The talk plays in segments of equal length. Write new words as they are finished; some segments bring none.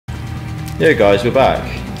Yeah, guys, we're back.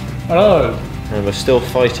 Hello. And we're still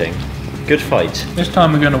fighting. Good fight. This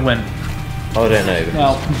time we're going to win. Oh, I don't know.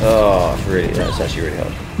 Because, oh, that's actually really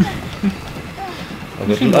hard.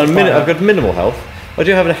 I've got minimal health. I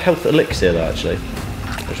do have a health elixir though, actually.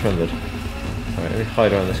 I just remembered. Alright, let me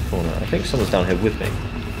hide around this corner. I think someone's down here with me. I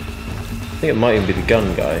think it might even be the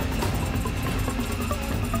gun guy.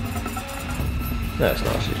 No, it's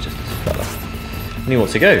not actually, it's just this fella. And he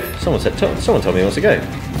wants to go. Someone told me he wants to go.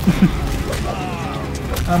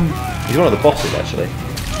 He's one of the bosses, actually.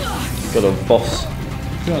 Got a boss.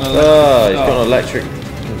 He's got an electric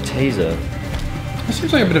taser. It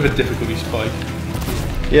seems like a bit of a difficulty spike.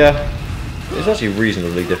 Yeah. It's actually a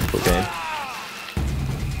reasonably difficult game.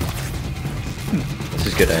 This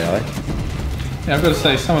is good AI. Yeah, I've got to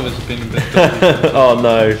say, some of it's been a bit dodgy. Oh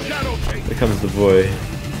no. Here comes the boy.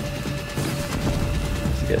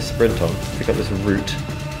 Let's get a sprint on. Pick up this root.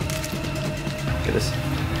 Get this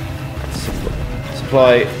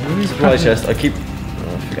supply chest. I keep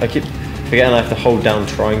forgetting I have to hold down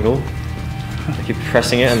triangle. I keep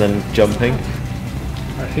pressing it and then jumping.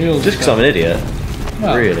 Just because I'm an idiot.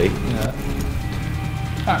 Well, really. Yeah.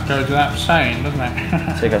 That goes without saying, doesn't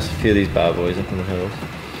it? Take us a few of these bad boys up on the hills.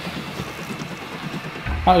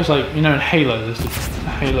 That was like, you know, in Halo, there's the big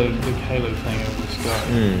Halo thing over the sky.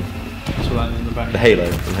 That's what that is in the back. The Halo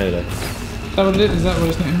from Halo. Is that what it is? Is that what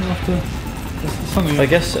it's named after? Something. I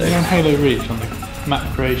guess so. You know, in Halo Reach on the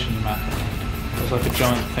map creation map, there's like a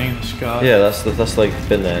giant thing in the sky. Yeah, that's like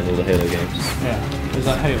been there in all the Halo games. Yeah. Is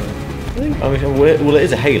that Halo? I mean, well, it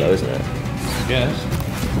is a Halo, isn't it? I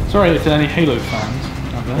guess. Sorry if there are any Halo fans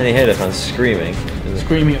out there. Any Halo fans screaming.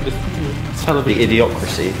 Screaming at the television. The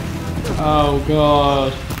idiocracy. Oh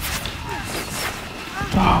god.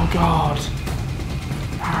 Oh god.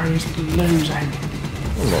 Harry's losing.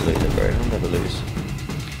 I'm not losing, bro. I'll never lose.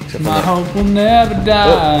 Except My hope will never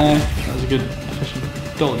die. That was a good efficient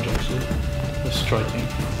dodge actually. That's striking.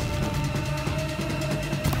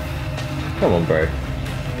 Come on, bro.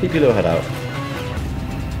 Keep your little head out.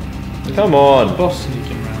 Come on! The boss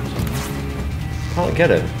sneaking around somewhere. Can't get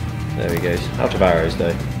him. There he goes. Out of arrows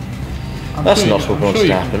though. That's not what wants to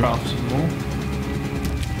happen. Craft some more.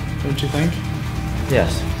 Don't you think?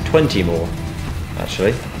 Yes. 20 more.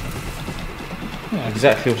 Actually. Yeah.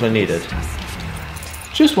 Exactly what I needed.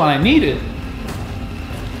 Just what I needed.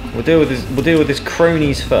 We'll deal with his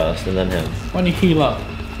cronies first and then him. When you heal up,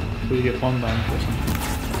 before you get bombed down or something.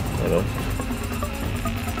 Hold on.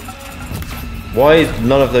 Why is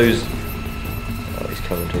none of those... Oh, he's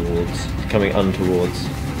coming towards... He's coming untowards.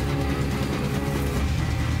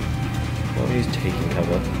 Oh, he's taking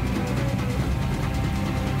cover.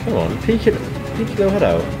 Come on, peek your little head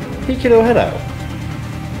out. Peek your little head out.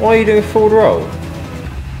 Why are you doing a forward roll? I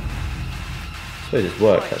suppose it's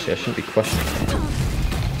worked actually, I shouldn't be questioning it.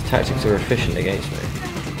 His tactics are efficient against me.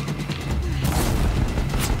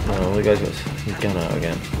 Oh, the guy's got his gun out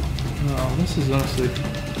again. Oh, this is honestly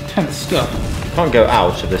tense stuff. Can't go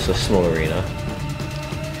out of this small arena.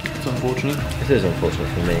 It's unfortunate. It is unfortunate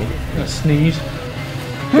for me. I'm gonna sneeze.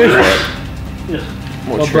 Good work. Yes.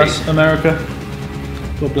 What God treat. bless America.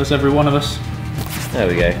 God bless every one of us. There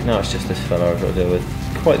we go. Now it's just this fella I've got to deal with.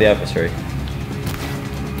 Quite the adversary.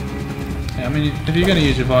 Yeah, I mean, if you're going to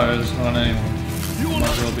use your vitals on anyone, you might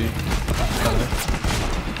as well be that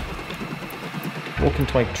fellow. Walk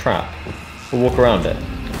into my trap. Or walk around it.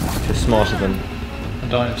 You're smarter than A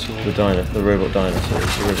dinosaur. the robot dinosaur.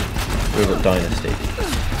 The robot dynasty.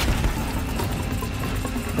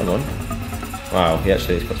 Come on. Wow, he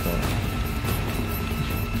actually is quite smart.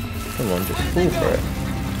 Come on, just fall for it.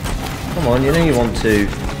 Come on, you know you want to.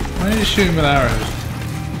 Why are you shooting with arrows?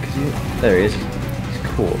 There he is. He's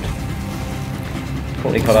caught.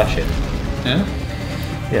 Courtney Kardashian. Yeah?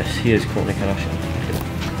 Yes, he is Courtney Kardashian.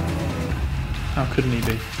 How couldn't he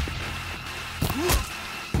be?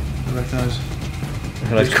 I recognise.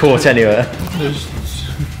 He's caught anywhere. There's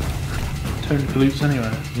Tony Pollutes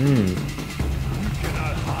anywhere.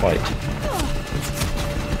 Right.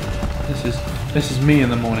 This is me in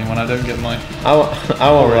the morning when I don't get my. I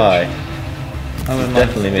won't lie.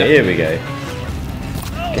 Definitely me. Here we go.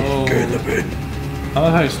 Oh. Go in the bin. I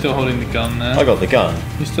love how he's still holding the gun there. I got the gun.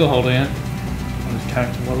 He's still holding it. On his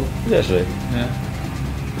character model. Actually. Yeah.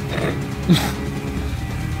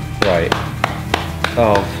 Right.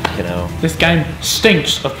 Oh, fucking hell. This game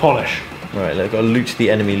stinks of polish. Right, I've got to loot the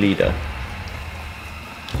enemy leader.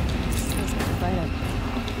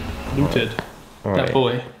 Looted. Alright. That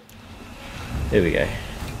boy. Here we go.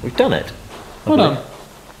 We've done it. Well done.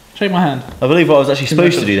 Shake my hand. I believe what I was actually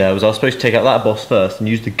supposed to do there was I was supposed to take out that boss first and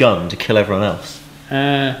use the gun to kill everyone else.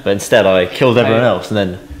 But instead I killed everyone else and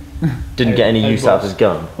then Didn't get any use out of his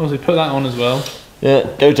gun. Obviously, put that on as well.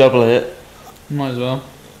 Yeah, go double hit. Might as well.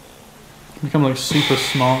 Become like super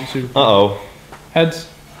smart, super. Uh-oh. Heads.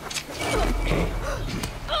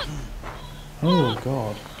 Oh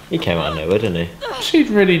god. He came out of nowhere, didn't he? She'd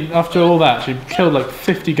really, after all that, she killed like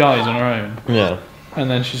 50 guys on her own. Yeah. And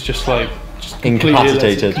then she's just like,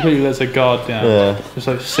 incapacitated. Completely lets her guard down. Yeah. Just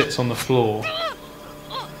like sits on the floor.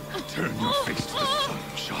 Turn your face to the sun,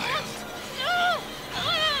 child.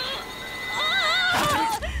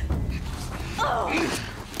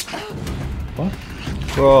 What?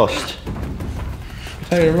 Frost.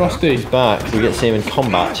 Hey, Rusty. He's back. We get to see him in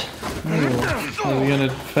combat. Oh, how are we gonna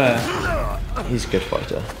fare? He's a good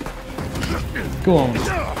fighter. Go on.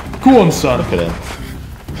 Go on, son. Look at him.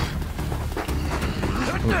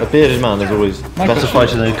 A bearded man is always better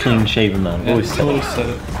fighter than a clean shaven man. Yeah, Always said always it. said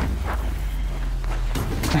it.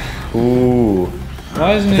 Ooh.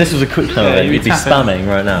 Why isn't If this was a quick time event, you'd be spamming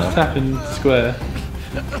right now. Tap in square.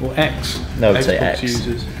 Or X. No, I would say Xbox X.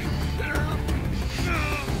 Users.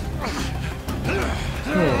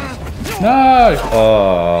 Oh. No!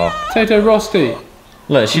 Oh. Potato Rusty.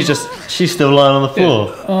 Look, she's still lying on the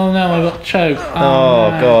floor. Oh no, I got choked.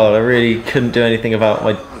 Oh no. god, I really couldn't do anything about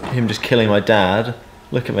him just killing my dad.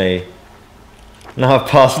 Look at me. Now I've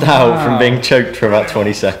passed out from being choked for about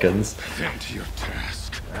 20 seconds. Attend to your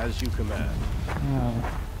task. As you command.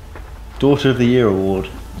 Daughter of the Year award.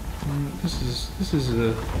 This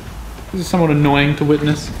is somewhat annoying to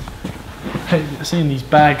witness. Hey, seeing these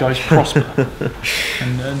bad guys prosper,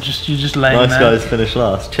 and you're just laying Nice there. guys finish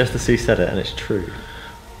last. Chester C said it, and it's true.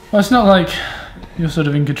 Well, it's not like you're sort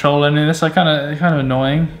of in control of any of this. Like kind of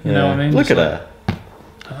annoying. You know what I mean? Look Just at like, her.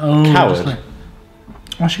 Oh, Coward. just like,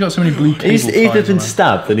 why she got so many blue cable He's either ties been on her?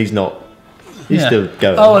 stabbed and he's not. He's Yeah. still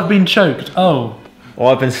going. Oh, I've been choked. Oh,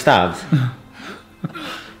 Or I've been stabbed.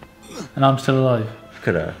 and I'm still alive. Look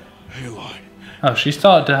at her. Aloy. Oh, she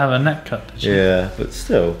started to have her neck cut, did she? Yeah, but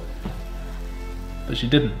still. But she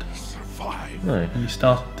didn't. Survive. No. And you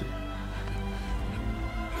started to.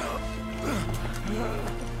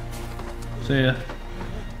 So yeah,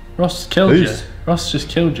 Ross killed Who's- you. Ross just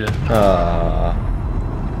killed you. Ah.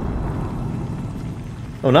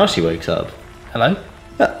 Oh, now she wakes up. Hello?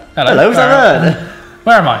 Hello, was that right?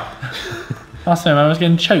 Where am I? Last time I was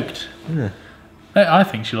getting choked. Yeah. I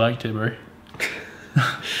think she liked it, bro. You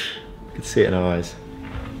can see it in her eyes.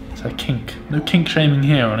 It's a kink. No kink shaming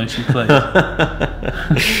here on OC Play.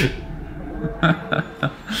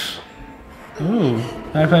 Ooh,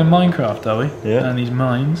 we're playing Minecraft, are we? Yeah. And these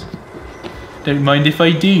mines. Don't mind if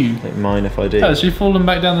I do. Don't mind if I do. Oh, has she fallen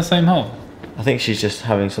back down the same hole? I think she's just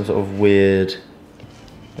having some sort of weird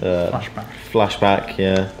flashback,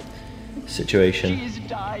 yeah, situation. She's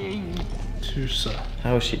dying. Tusa.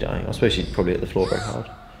 How is she dying? I suppose she'd probably hit the floor very hard.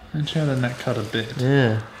 And she had her neck cut a bit.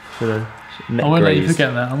 Yeah, should have. I won't let you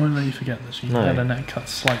forget that. I won't let you forget that she No. had her neck cut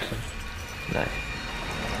slightly. No.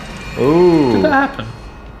 Ooh. Did that happen?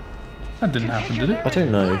 That didn't happen, did it? I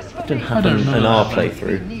don't know. It didn't I happen don't know in that our happened.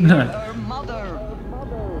 playthrough. No. Her mother.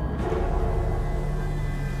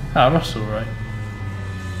 Ah, Ross alright.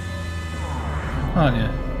 Aren't you?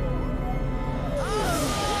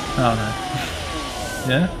 Oh no.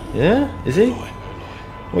 Yeah? Yeah? Is he?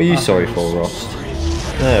 What are you sorry for, Rost?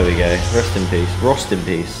 There we go. Rest in peace. Rost in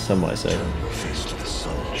peace, some might say. Face to the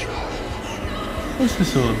sun, child. What's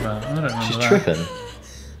this all about? I don't remember She's that.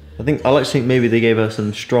 tripping. I like to think maybe they gave her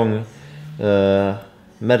some strong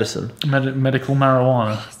medicine. Medical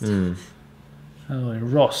marijuana. Mm. Oh,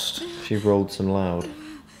 Rost. She rolled some loud.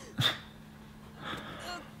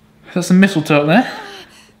 That's some mistletoe up there.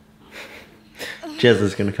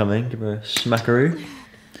 Jezza's gonna come in, give her a smackaroo.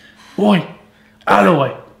 Oi! Alloy!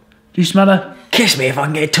 Do you smell her? Kiss me if I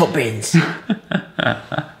can get top bins. The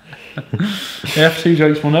F2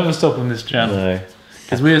 jokes will never stop on this channel. No.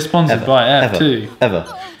 Because we are sponsored by F2. Ever.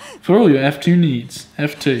 For all your F2 needs.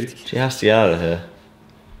 F2. She has to get out of here.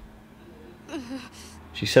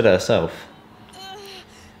 She said it herself.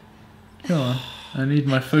 Come on. I need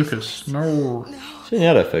my focus. No. She only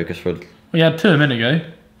had her focus for... We had two a minute ago.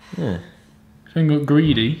 Yeah. If you got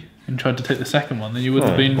greedy and tried to take the second one, then you would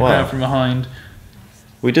have Oh, been wow. out from behind.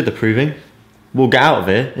 We did the proving. We'll get out of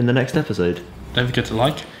it in the next episode. Don't forget to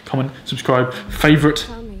like, comment, subscribe, favourite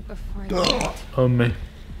Tell me before I on me.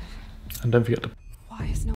 And don't forget to Why is no